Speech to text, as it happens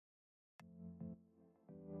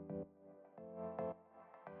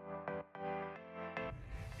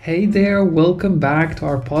Hey there, welcome back to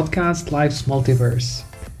our podcast Life's Multiverse.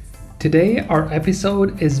 Today, our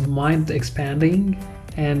episode is mind expanding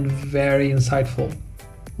and very insightful.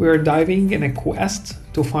 We are diving in a quest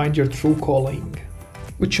to find your true calling,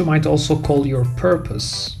 which you might also call your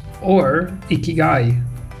purpose or Ikigai.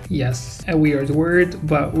 Yes, a weird word,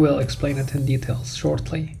 but we'll explain it in details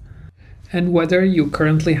shortly. And whether you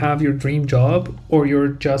currently have your dream job or you're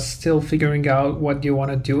just still figuring out what you want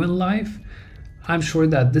to do in life, I'm sure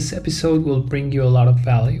that this episode will bring you a lot of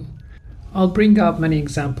value. I'll bring up many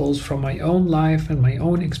examples from my own life and my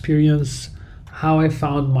own experience, how I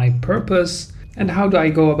found my purpose, and how do I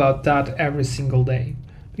go about that every single day.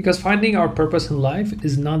 Because finding our purpose in life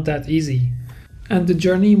is not that easy, and the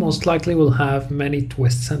journey most likely will have many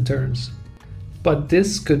twists and turns. But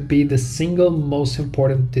this could be the single most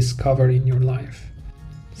important discovery in your life.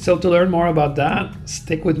 So to learn more about that,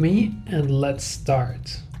 stick with me and let's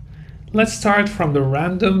start. Let's start from the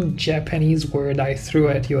random Japanese word I threw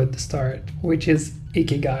at you at the start, which is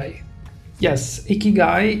Ikigai. Yes,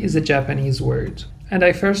 Ikigai is a Japanese word, and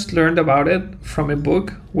I first learned about it from a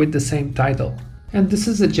book with the same title. And this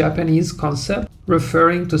is a Japanese concept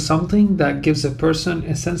referring to something that gives a person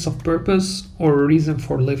a sense of purpose or a reason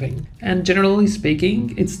for living. And generally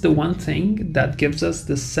speaking, it's the one thing that gives us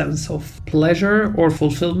the sense of pleasure or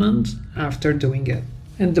fulfillment after doing it.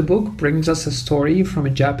 And the book brings us a story from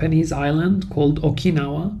a Japanese island called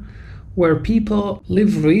Okinawa, where people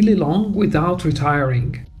live really long without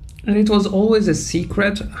retiring. And it was always a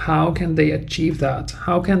secret, how can they achieve that?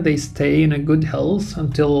 How can they stay in a good health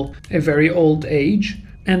until a very old age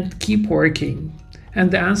and keep working?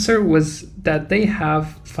 And the answer was that they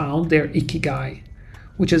have found their Ikigai,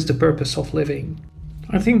 which is the purpose of living.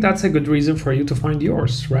 I think that's a good reason for you to find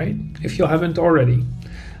yours, right? If you haven't already.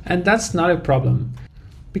 And that's not a problem.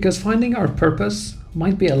 Because finding our purpose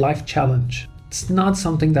might be a life challenge. It's not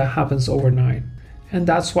something that happens overnight. And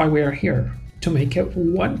that's why we are here, to make it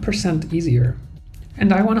 1% easier.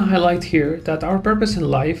 And I want to highlight here that our purpose in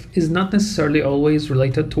life is not necessarily always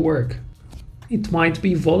related to work. It might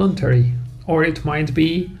be voluntary, or it might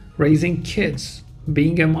be raising kids,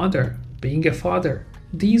 being a mother, being a father.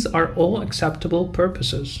 These are all acceptable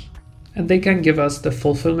purposes. And they can give us the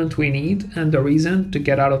fulfillment we need and the reason to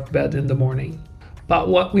get out of bed in the morning. But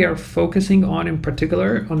what we are focusing on in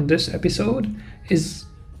particular on this episode is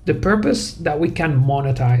the purpose that we can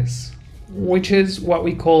monetize, which is what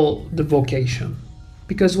we call the vocation.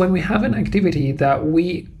 Because when we have an activity that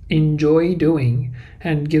we enjoy doing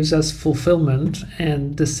and gives us fulfillment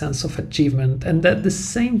and the sense of achievement, and at the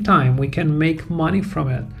same time we can make money from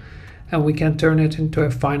it and we can turn it into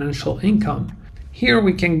a financial income, here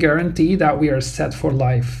we can guarantee that we are set for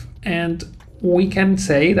life. And we can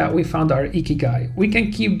say that we found our Ikigai. We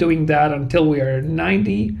can keep doing that until we are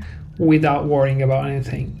 90 without worrying about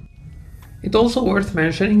anything. It's also worth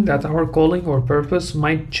mentioning that our calling or purpose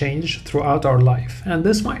might change throughout our life, and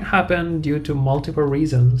this might happen due to multiple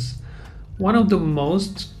reasons. One of the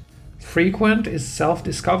most frequent is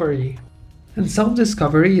self-discovery. And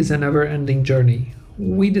self-discovery is a never-ending journey.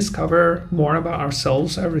 We discover more about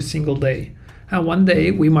ourselves every single day. And one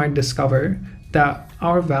day we might discover that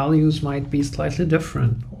our values might be slightly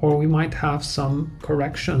different, or we might have some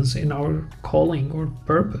corrections in our calling or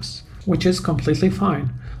purpose, which is completely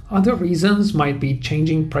fine. Other reasons might be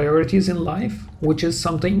changing priorities in life, which is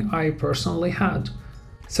something I personally had.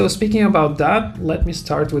 So speaking about that, let me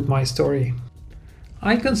start with my story.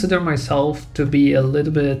 I consider myself to be a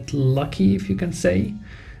little bit lucky, if you can say,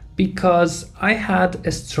 because I had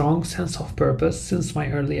a strong sense of purpose since my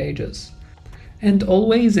early ages. And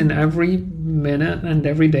always in every minute and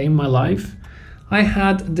every day in my life, I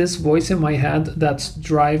had this voice in my head that's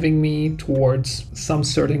driving me towards some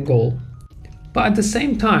certain goal. But at the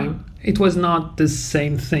same time, it was not the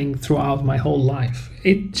same thing throughout my whole life.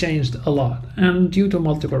 It changed a lot, and due to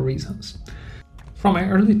multiple reasons. From my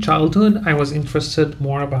early childhood, I was interested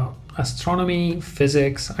more about astronomy,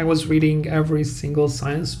 physics. I was reading every single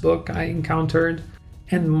science book I encountered,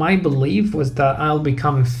 and my belief was that I'll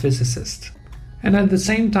become a physicist. And at the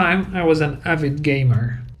same time, I was an avid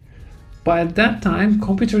gamer. But at that time,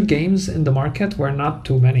 computer games in the market were not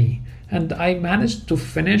too many, and I managed to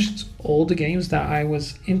finish all the games that I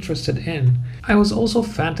was interested in. I was also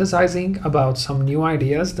fantasizing about some new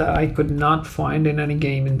ideas that I could not find in any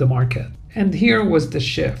game in the market. And here was the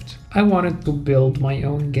shift. I wanted to build my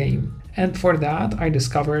own game. And for that, I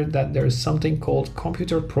discovered that there's something called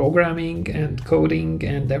computer programming and coding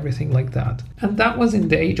and everything like that. And that was in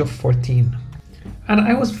the age of 14. And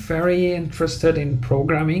I was very interested in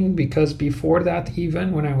programming because before that,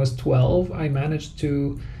 even when I was 12, I managed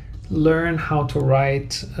to learn how to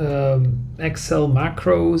write Excel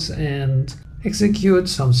macros and execute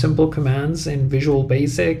some simple commands in Visual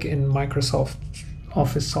Basic in Microsoft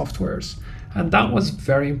Office softwares. And that was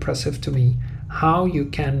very impressive to me, how you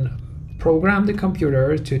can program the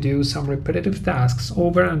computer to do some repetitive tasks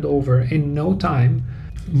over and over in no time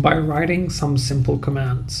by writing some simple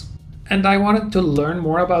commands. And I wanted to learn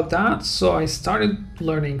more about that, so I started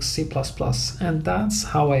learning C++, and that's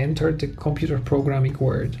how I entered the computer programming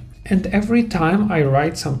world. And every time I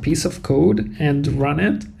write some piece of code and run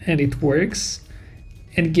it, and it works,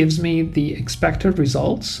 and gives me the expected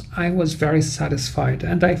results, I was very satisfied,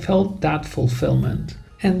 and I felt that fulfillment.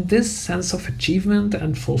 And this sense of achievement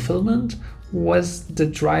and fulfillment was the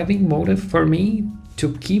driving motive for me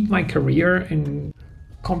to keep my career in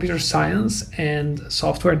computer science and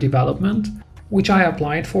software development, which I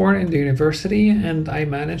applied for in the university, and I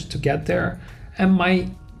managed to get there. And my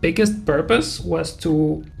biggest purpose was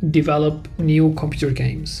to develop new computer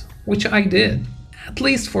games, which I did, at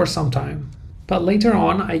least for some time. But later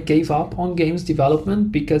on, I gave up on games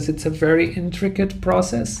development because it's a very intricate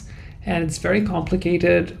process and it's very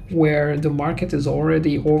complicated, where the market is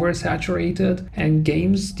already oversaturated, and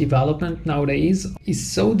games development nowadays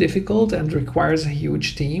is so difficult and requires a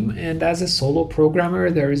huge team, and as a solo programmer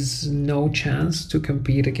there is no chance to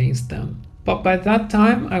compete against them. But by that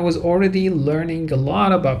time I was already learning a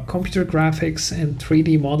lot about computer graphics and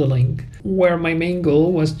 3D modeling, where my main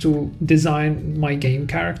goal was to design my game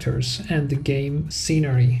characters and the game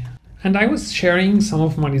scenery. And I was sharing some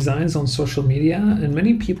of my designs on social media, and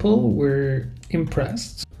many people were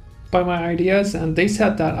impressed by my ideas, and they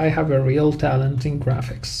said that I have a real talent in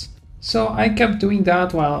graphics. So I kept doing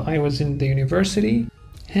that while I was in the university,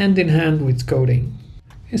 hand in hand with coding.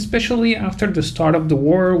 Especially after the start of the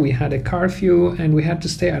war, we had a curfew and we had to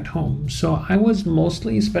stay at home. So I was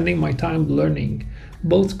mostly spending my time learning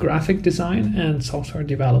both graphic design and software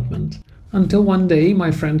development. Until one day, my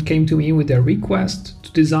friend came to me with a request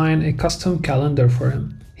to design a custom calendar for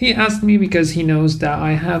him. He asked me because he knows that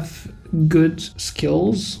I have good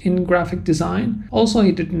skills in graphic design. Also,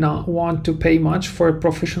 he did not want to pay much for a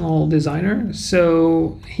professional designer,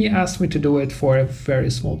 so he asked me to do it for a very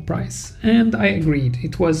small price. And I agreed.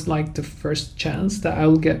 It was like the first chance that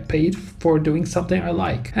I'll get paid for doing something I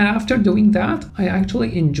like. And after doing that, I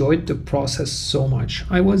actually enjoyed the process so much.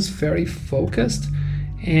 I was very focused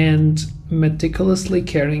and meticulously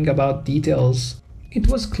caring about details. It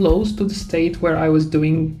was close to the state where I was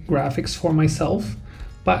doing graphics for myself,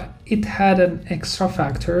 but it had an extra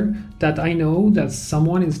factor that I know that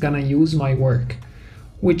someone is gonna use my work,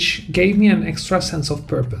 which gave me an extra sense of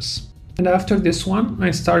purpose. And after this one,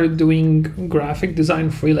 I started doing graphic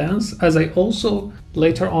design freelance, as I also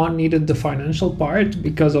later on needed the financial part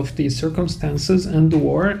because of the circumstances and the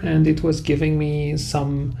war, and it was giving me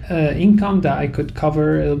some income that I could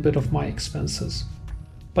cover a little bit of my expenses.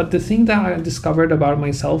 But the thing that I discovered about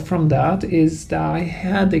myself from that is that I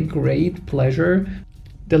had a great pleasure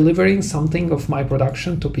delivering something of my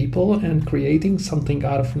production to people and creating something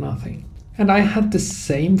out of nothing. And I had the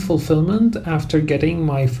same fulfillment after getting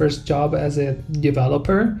my first job as a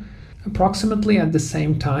developer, approximately at the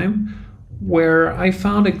same time, where I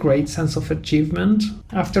found a great sense of achievement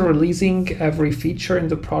after releasing every feature in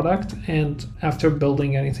the product and after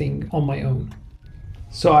building anything on my own.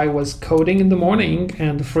 So I was coding in the morning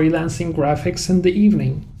and freelancing graphics in the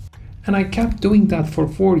evening. And I kept doing that for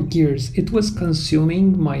 4 years. It was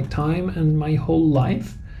consuming my time and my whole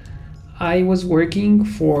life. I was working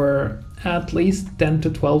for at least 10 to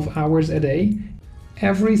 12 hours a day,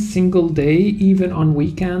 every single day, even on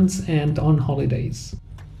weekends and on holidays.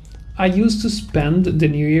 I used to spend the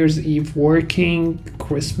New Year's Eve working,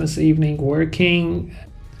 Christmas evening working.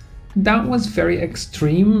 That was very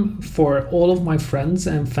extreme for all of my friends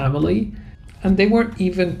and family, and they were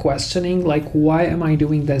even questioning, like, why am I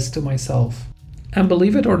doing this to myself? And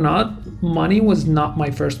believe it or not, money was not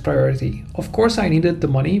my first priority. Of course, I needed the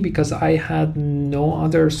money because I had no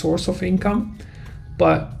other source of income,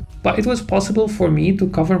 but it was possible for me to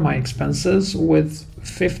cover my expenses with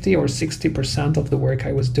 50 or 60% of the work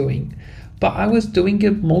I was doing. But I was doing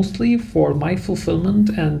it mostly for my fulfillment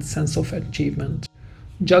and sense of achievement.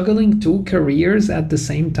 Juggling 2 careers at the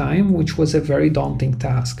same time, which was a very daunting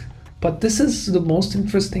task. But this is the most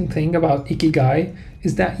interesting thing about Ikigai,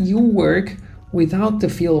 is that you work without the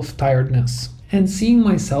feel of tiredness. And seeing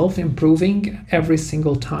myself improving every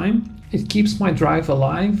single time, it keeps my drive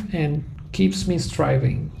alive and keeps me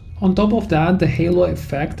striving. On top of that, the halo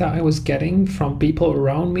effect that I was getting from people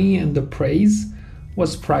around me and the praise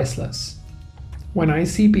was priceless. When I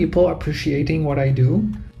see people appreciating what I do,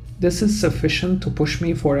 this is sufficient to push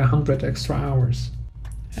me for 100 extra hours.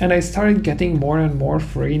 And I started getting more and more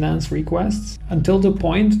freelance requests until the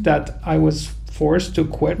point that I was forced to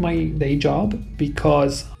quit my day job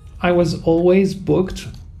because I was always booked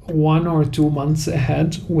 1 or 2 months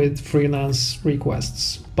ahead with freelance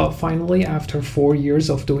requests. But finally, after 4 years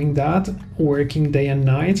of doing that, working day and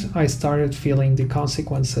night, I started feeling the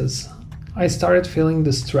consequences. I started feeling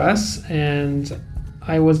the stress, and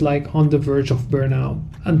I was like on the verge of burnout.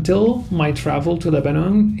 Until my travel to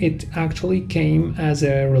Lebanon, it actually came as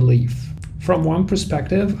a relief. From one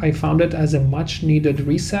perspective, I found it as a much needed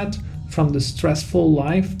reset from the stressful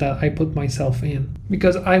life that I put myself in.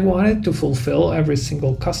 Because I wanted to fulfill every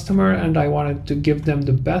single customer and I wanted to give them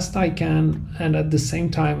the best I can, and at the same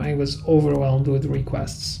time I was overwhelmed with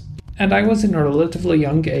requests. And I was in a relatively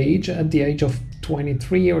young age, at the age of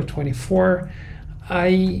 23 or 24.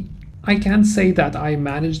 I can't say that I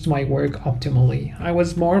managed my work optimally. I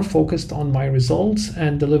was more focused on my results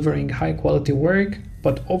and delivering high quality work,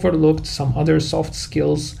 but overlooked some other soft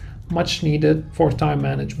skills much needed for time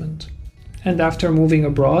management. And after moving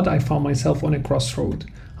abroad, I found myself on a crossroad.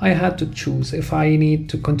 I had to choose if I need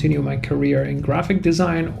to continue my career in graphic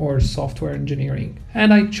design or software engineering.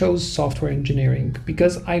 And I chose software engineering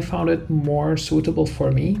because I found it more suitable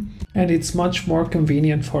for me, and it's much more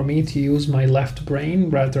convenient for me to use my left brain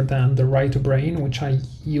rather than the right brain, which I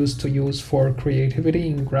used to use for creativity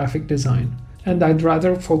in graphic design. And I'd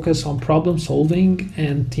rather focus on problem solving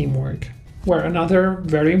and teamwork. Where another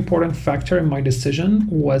very important factor in my decision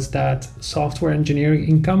was that software engineering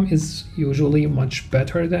income is usually much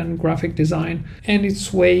better than graphic design, and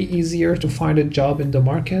it's way easier to find a job in the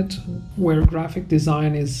market, where graphic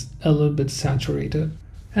design is a little bit saturated.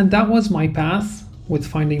 And that was my path with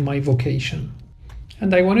finding my vocation.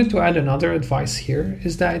 And I wanted to add another advice here,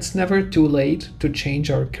 is that it's never too late to change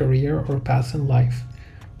our career or path in life.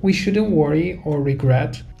 We shouldn't worry or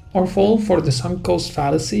regret or fall for the sunk cost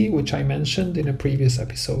fallacy, which I mentioned in a previous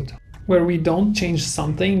episode, where we don't change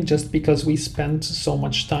something just because we spent so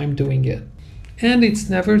much time doing it. And it's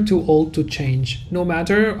never too old to change. No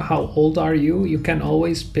matter how old are you, you can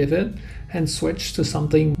always pivot and switch to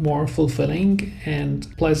something more fulfilling and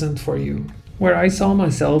pleasant for you. Where I saw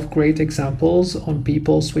myself great examples on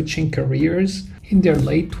people switching careers in their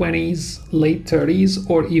late 20s, late 30s,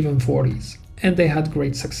 or even 40s, and they had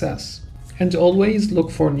great success. And always look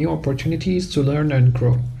for new opportunities to learn and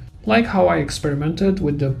grow. Like how I experimented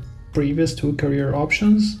with the previous 2 career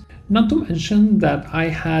options. Not to mention that I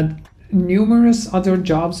had numerous other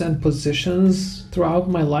jobs and positions throughout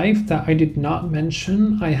my life that I did not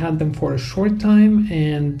mention. I had them for a short time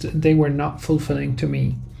and they were not fulfilling to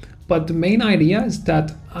me. But the main idea is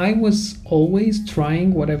that I was always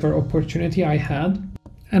trying whatever opportunity I had,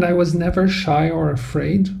 and I was never shy or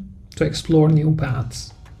afraid to explore new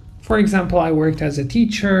paths. For example, I worked as a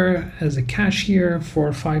teacher, as a cashier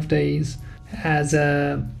for 5 days, as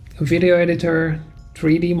a video editor,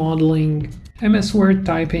 3D modeling, MS Word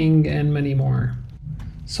typing, and many more.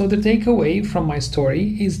 So the takeaway from my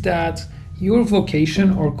story is that your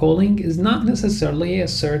vocation or calling is not necessarily a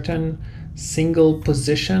certain single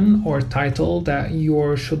position or title that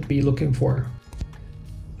you should be looking for.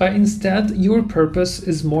 But instead, your purpose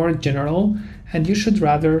is more general, and you should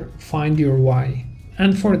rather find your why.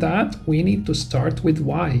 And for that, we need to start with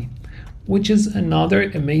Why, which is another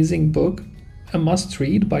amazing book, a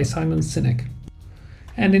must-read by Simon Sinek.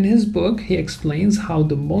 And in his book, he explains how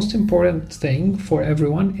the most important thing for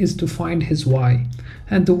everyone is to find his why.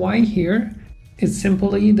 And the why here is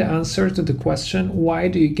simply the answer to the question, why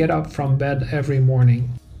do you get up from bed every morning?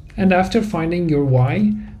 And after finding your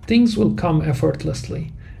why, things will come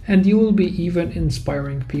effortlessly, and you will be even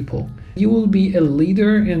inspiring people. You will be a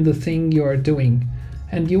leader in the thing you are doing,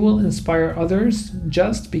 and you will inspire others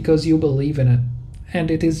just because you believe in it,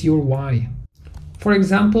 and it is your why. For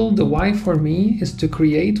example, the why for me is to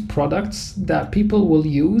create products that people will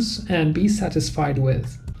use and be satisfied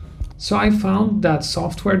with. So I found that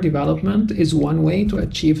software development is one way to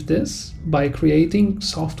achieve this by creating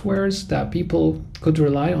softwares that people could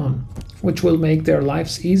rely on, which will make their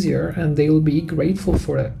lives easier and they will be grateful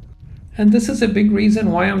for it. And this is a big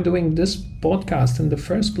reason why I'm doing this podcast in the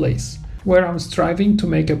first place, where I'm striving to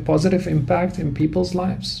make a positive impact in people's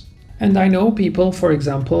lives. And I know people, for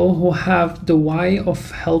example, who have the why of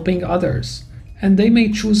helping others, and they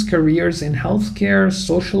may choose careers in healthcare,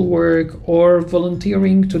 social work, or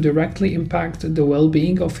volunteering to directly impact the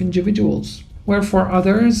well-being of individuals. Where for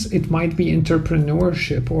others, it might be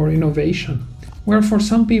entrepreneurship or innovation. Where for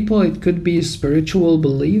some people, it could be spiritual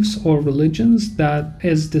beliefs or religions that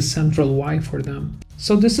is the central why for them.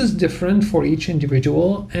 So this is different for each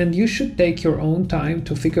individual, and you should take your own time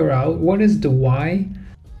to figure out what is the why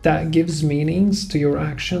that gives meanings to your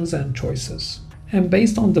actions and choices. And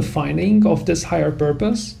based on the finding of this higher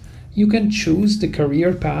purpose, you can choose the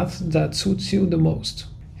career path that suits you the most.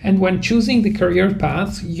 And when choosing the career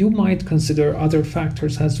path, you might consider other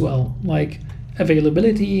factors as well, like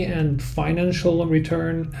availability and financial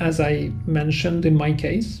return, as I mentioned in my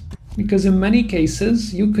case. Because in many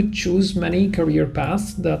cases, you could choose many career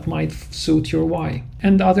paths that might suit your why,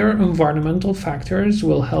 and other environmental factors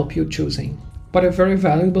will help you choosing. But a very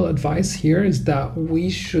valuable advice here is that we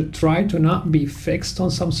should try to not be fixed on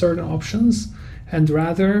some certain options and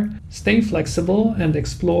rather stay flexible and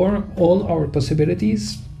explore all our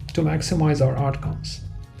possibilities to maximize our outcomes.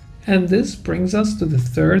 And this brings us to the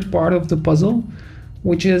third part of the puzzle,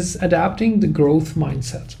 which is adapting the growth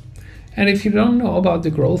mindset. And if you don't know about the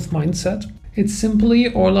growth mindset, it's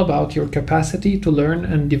simply all about your capacity to learn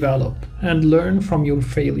and develop and learn from your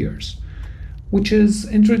failures, which is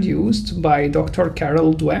introduced by Dr.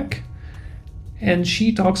 Carol Dweck, and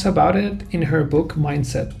she talks about it in her book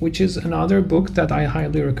Mindset, which is another book that I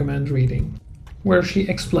highly recommend reading, where she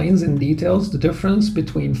explains in details the difference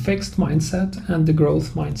between fixed mindset and the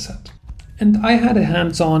growth mindset. And I had a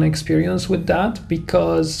hands-on experience with that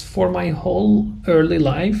because for my whole early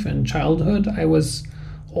life and childhood, I was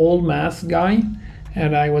all math guy,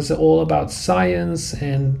 and I was all about science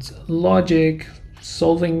and logic,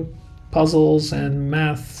 solving puzzles and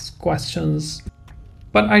math questions.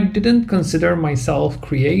 But I didn't consider myself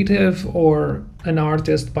creative or an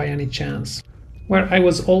artist by any chance, where I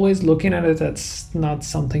was always looking at it as not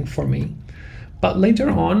something for me. But later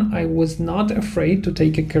on, I was not afraid to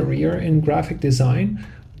take a career in graphic design,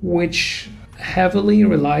 which heavily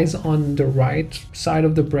relies on the right side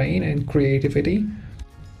of the brain and creativity.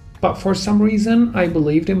 But for some reason, I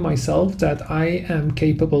believed in myself that I am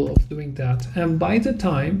capable of doing that. And by the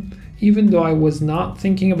time, even though I was not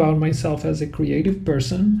thinking about myself as a creative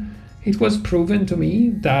person, it was proven to me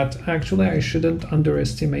that actually I shouldn't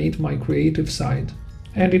underestimate my creative side.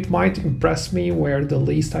 And it might impress me where the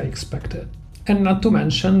least I expected. And not to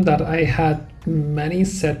mention that I had many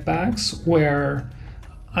setbacks where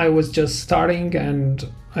I was just starting and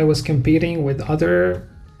I was competing with other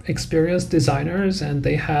experienced designers and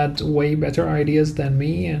they had way better ideas than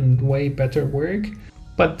me and way better work.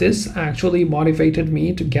 But this actually motivated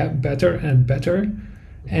me to get better and better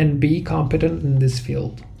and be competent in this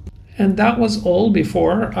field. And that was all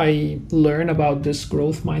before I learned about this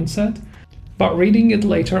growth mindset. But reading it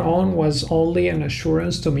later on was only an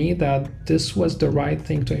assurance to me that this was the right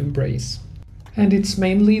thing to embrace. And it's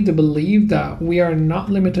mainly the belief that we are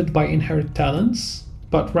not limited by inherent talents,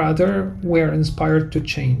 but rather we are inspired to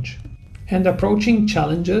change. And approaching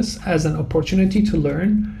challenges as an opportunity to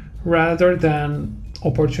learn rather than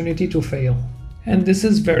opportunity to fail. And this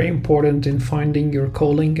is very important in finding your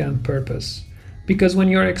calling and purpose. Because when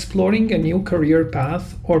you're exploring a new career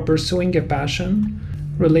path or pursuing a passion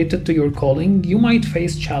related to your calling, you might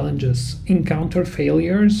face challenges, encounter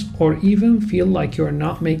failures, or even feel like you're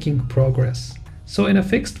not making progress. So in a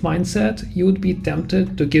fixed mindset, you would be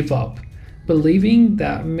tempted to give up, believing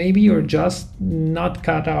that maybe you're just not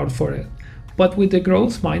cut out for it. But with the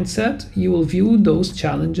growth mindset, you will view those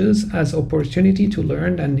challenges as opportunity to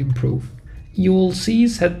learn and improve. You will see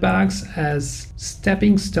setbacks as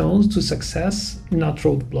stepping stones to success, not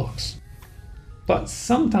roadblocks. But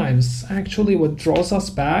sometimes, actually, what draws us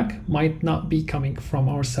back might not be coming from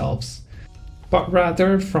ourselves, but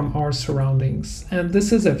rather from our surroundings. And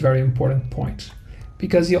this is a very important point,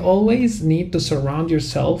 because you always need to surround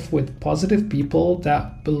yourself with positive people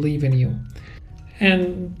that believe in you.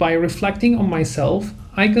 And by reflecting on myself,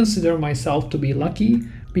 I consider myself to be lucky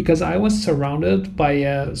because I was surrounded by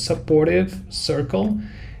a supportive circle,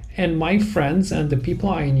 and my friends and the people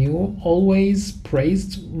I knew always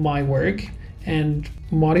praised my work and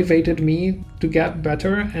motivated me to get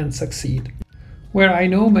better and succeed. Where I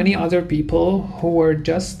know many other people who were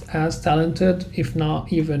just as talented, if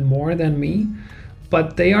not even more than me,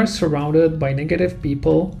 but they are surrounded by negative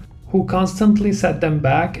people who constantly set them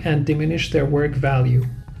back and diminish their work value.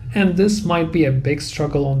 And this might be a big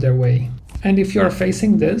struggle on their way. And if you are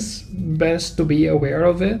facing this, best to be aware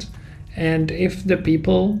of it. And if the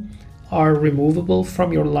people are removable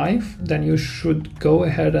from your life, then you should go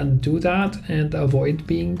ahead and do that and avoid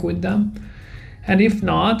being with them. And if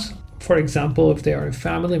not, for example, if they are a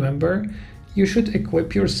family member, you should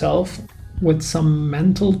equip yourself with some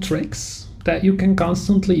mental tricks that you can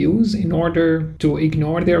constantly use in order to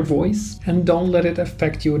ignore their voice and don't let it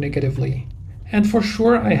affect you negatively. And for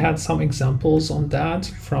sure, I had some examples on that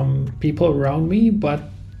from people around me, but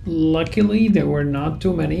luckily there were not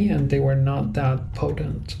too many and they were not that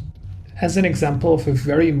potent. As an example of a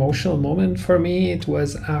very emotional moment for me, it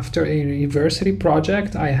was after a university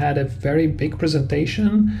project. I had a very big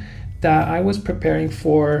presentation that I was preparing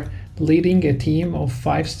for, leading a team of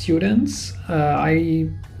 5 students.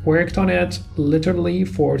 I worked on it literally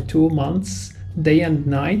for 2 months, day and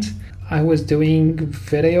night. I was doing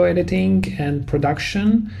video editing and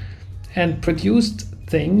production and produced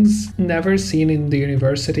things never seen in the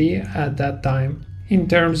university at that time. In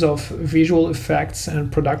terms of visual effects and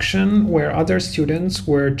production, where other students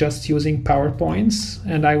were just using PowerPoints,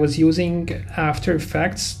 and I was using After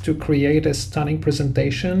Effects to create a stunning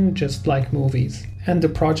presentation just like movies. And the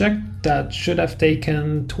project that should have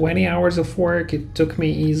taken 20 hours of work, it took me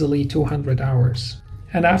easily 200 hours.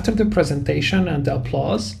 And after the presentation and the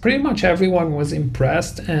applause, pretty much everyone was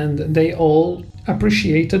impressed and they all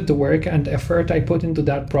appreciated the work and effort I put into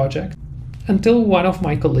that project. Until one of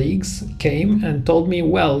my colleagues came and told me,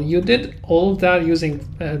 well, you did all of that using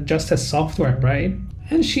just a software, right?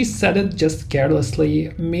 And she said it just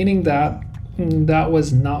carelessly, meaning that that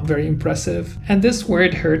was not very impressive. And this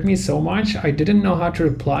word hurt me so much, I didn't know how to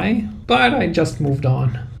reply, but I just moved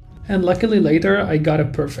on. And luckily later, I got a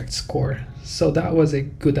perfect score. So that was a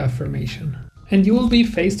good affirmation. And you will be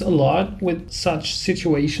faced a lot with such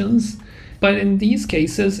situations. But in these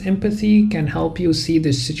cases, empathy can help you see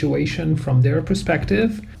the situation from their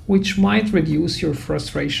perspective, which might reduce your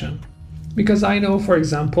frustration. Because I know, for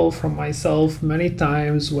example, from myself, many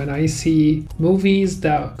times when I see movies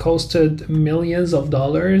that costed millions of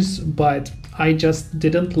dollars, but I just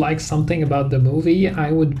didn't like something about the movie,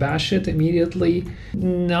 I would bash it immediately,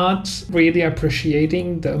 not really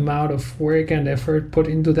appreciating the amount of work and effort put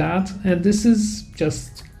into that. And this is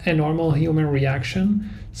just a normal human reaction.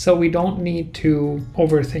 So we don't need to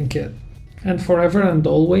overthink it. And forever and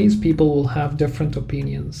always, people will have different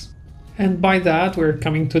opinions. And by that, we're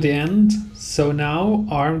coming to the end. So now,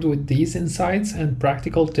 armed with these insights and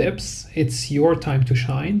practical tips, it's your time to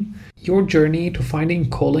shine. Your journey to finding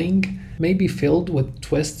calling may be filled with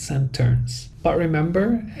twists and turns. But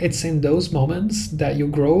remember, it's in those moments that you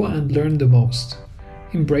grow and learn the most.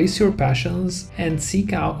 Embrace your passions and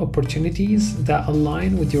seek out opportunities that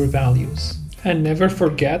align with your values. And never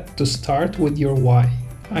forget to start with your why.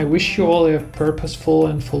 I wish you all a purposeful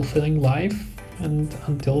and fulfilling life, and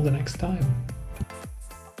until the next time.